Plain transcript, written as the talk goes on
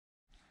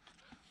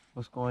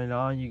What's going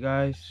on, you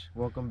guys?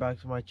 Welcome back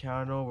to my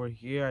channel. We're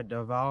here at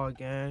the Valle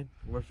again.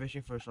 We're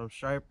fishing for some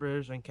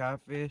stripers and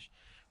catfish.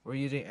 We're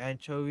using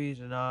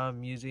anchovies, and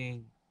I'm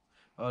using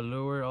a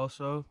lure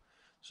also.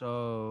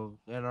 So,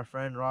 and our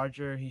friend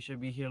Roger, he should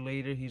be here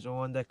later. He's the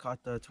one that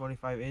caught the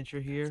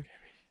 25-incher here,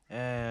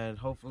 and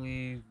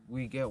hopefully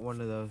we get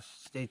one of those.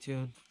 Stay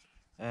tuned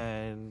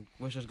and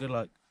wish us good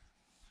luck.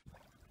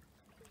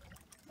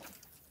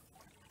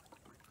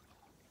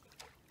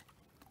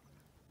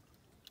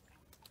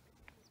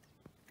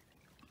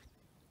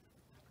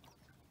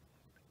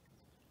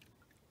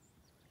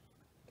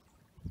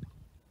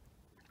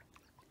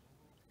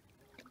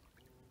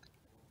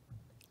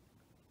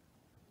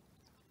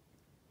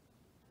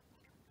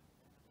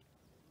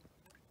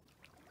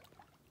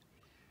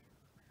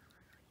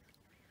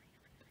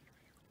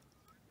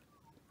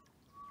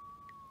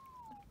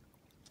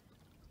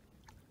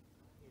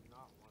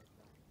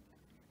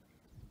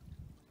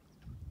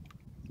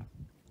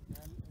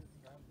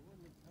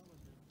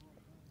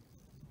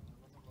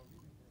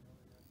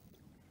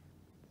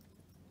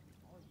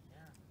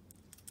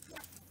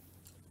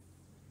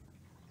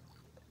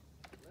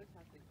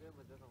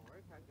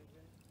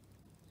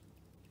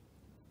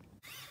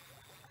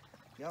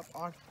 Yep,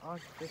 on.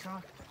 Fish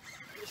on.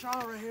 Fish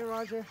on right here,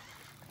 Roger.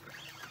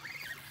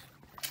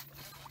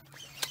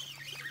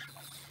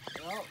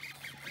 Well,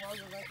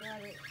 Roger, back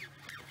at it.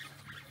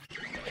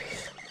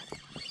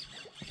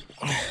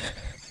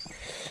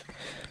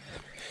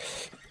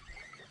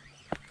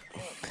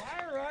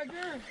 Fire,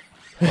 Roger!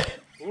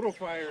 Photo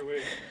fire,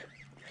 wait.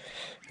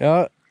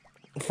 Yep,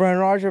 friend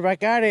Roger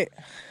back at it.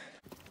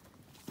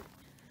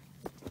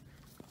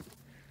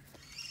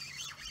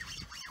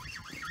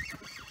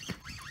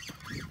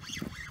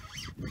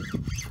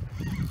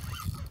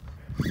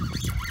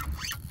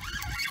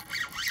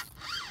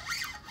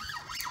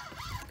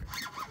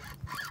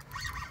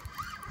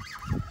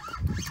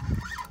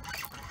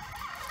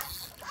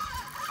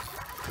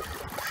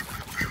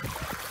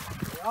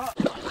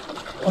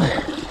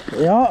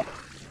 Yup.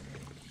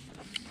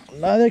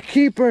 Another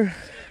keeper.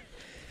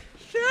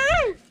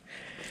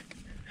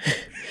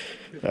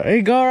 There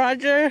you go,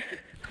 Roger.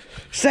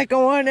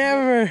 Second one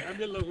ever.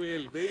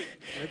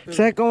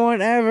 Second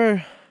one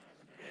ever.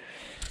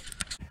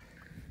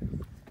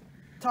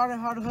 Taught him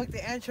how to hook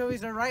the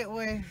anchovies the right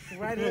way.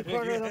 Right in the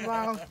corner of the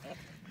mouth.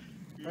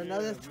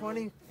 Another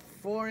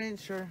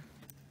 24-incher.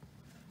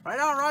 Right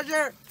on,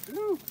 Roger.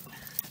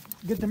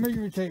 Get the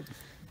measuring tape.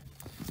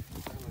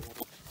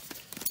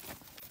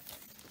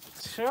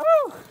 Sure.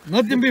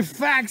 Nothing but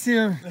facts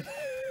here.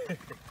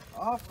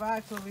 All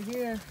facts over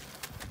here.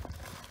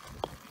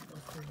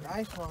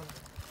 Nice one.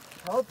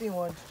 Healthy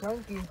one.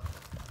 Chunky.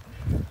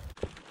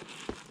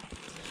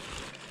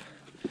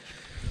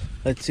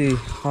 Let's see.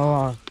 How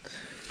long?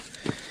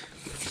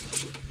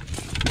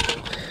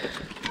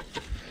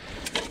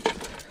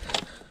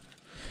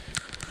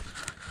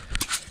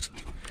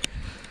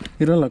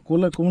 Mira la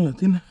cola, ¿cómo la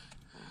tiene?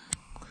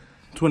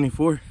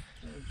 24.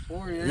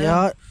 24, yeah.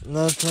 Yeah,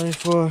 another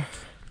 24.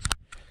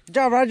 Good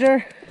job,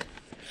 Roger.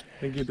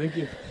 Thank you. Thank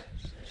you.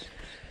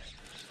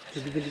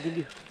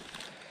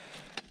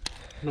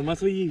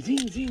 Nomás oye,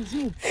 zing.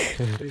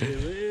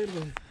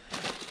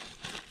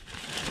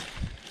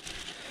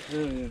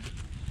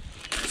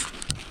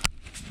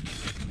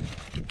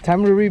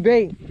 Time to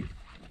rebait.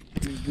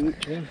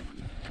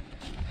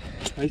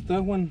 Ahí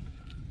está, Juan.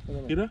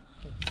 Mira.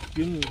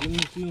 Bien,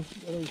 still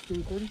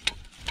recording?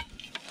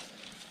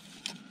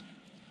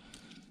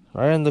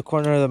 Right in the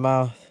corner of the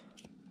mouth.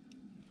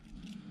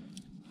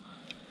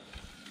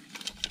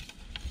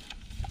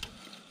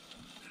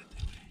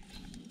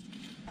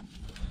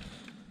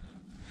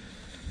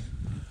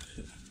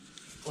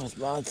 With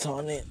mouths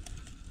on it.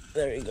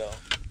 There you go.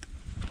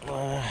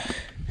 Oh,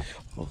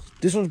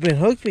 this one's been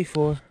hooked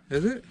before.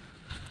 Is it?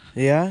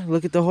 Yeah,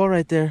 look at the hole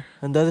right there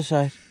on the other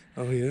side.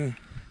 Oh, yeah.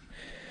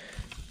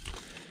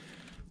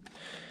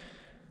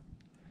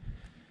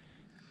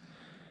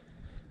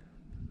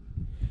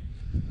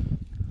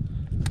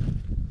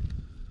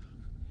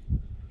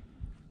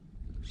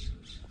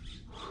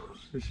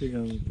 This shit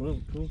got me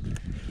pumped, cool.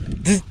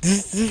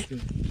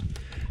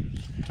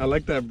 I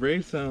like that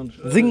brave sound.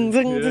 Zing,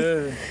 zing, yeah.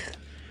 zing.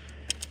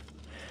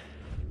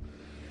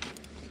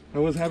 I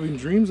was having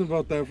dreams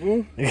about that,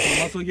 fool.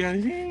 I'm also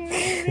getting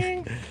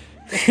zing.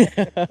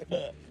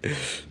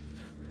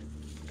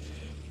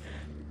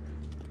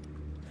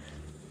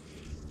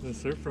 The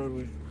surf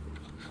Broadway.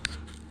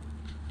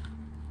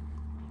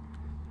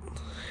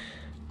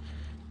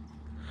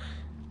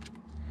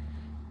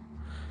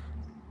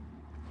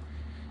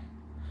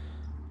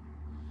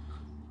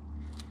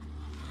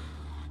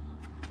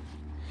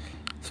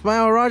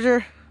 Smile,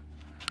 Roger.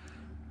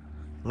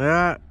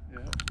 Yeah.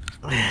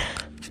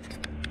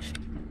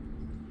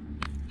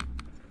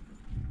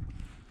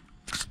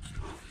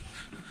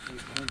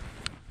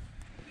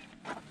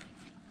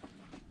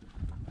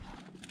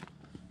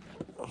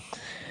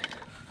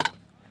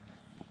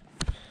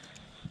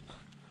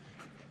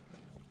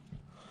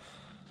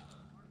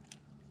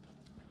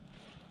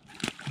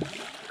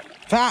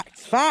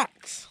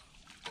 Facts.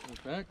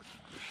 Facts.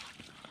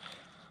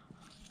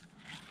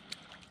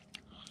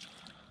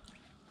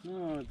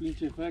 No, el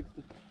pinche fact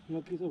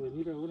no quiso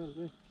venir ahora,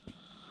 güey.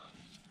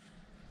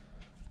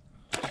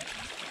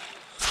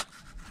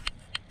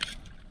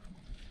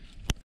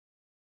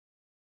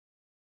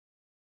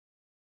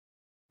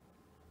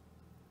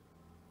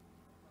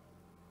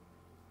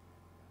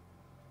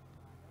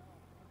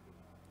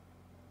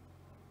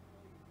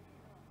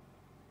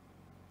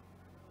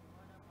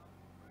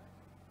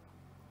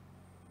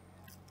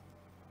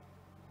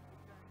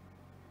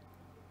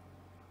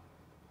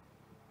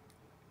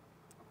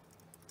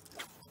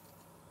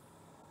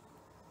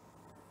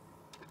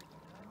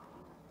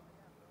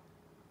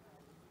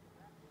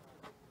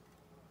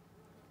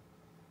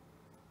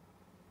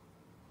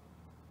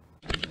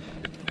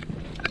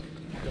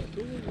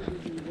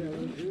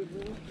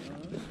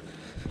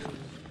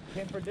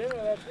 Came for dinner,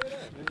 that's it.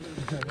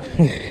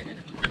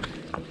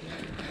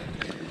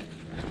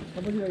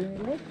 How much did I get?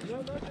 No,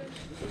 nothing.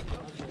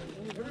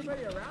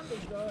 Everybody around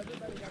us, though.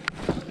 Everybody got.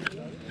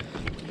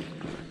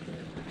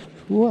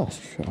 What?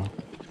 Sure.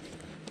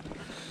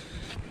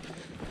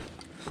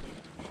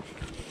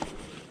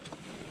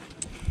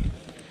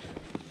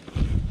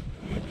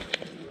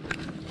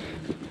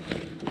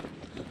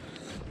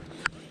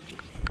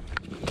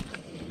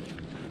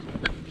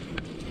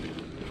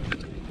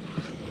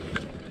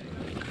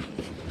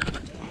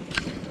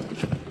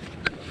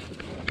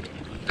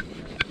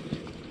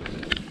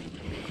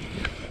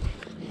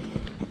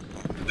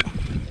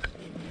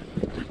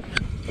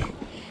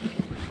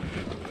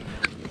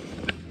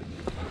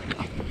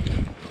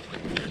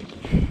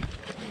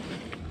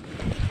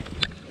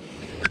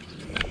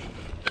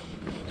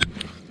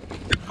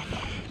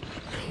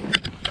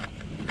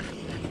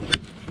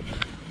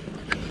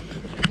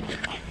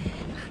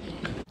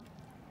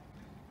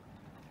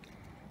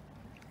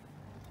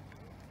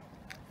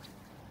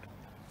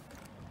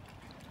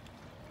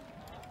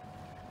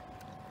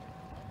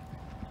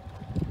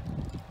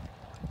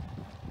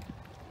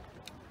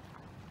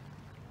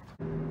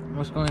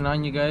 What's going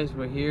on, you guys?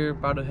 We're here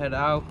about to head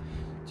out.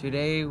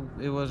 Today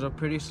it was a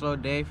pretty slow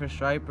day for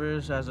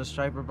stripers, as a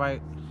striper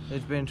bite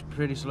has been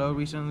pretty slow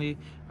recently.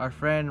 Our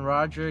friend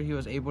Roger, he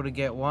was able to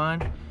get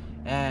one,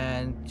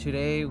 and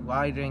today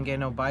I didn't get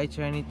no bites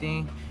or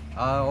anything.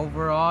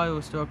 Overall, it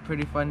was still a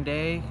pretty fun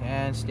day,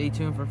 and stay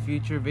tuned for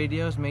future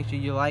videos. Make sure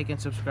you like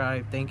and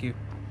subscribe. Thank you.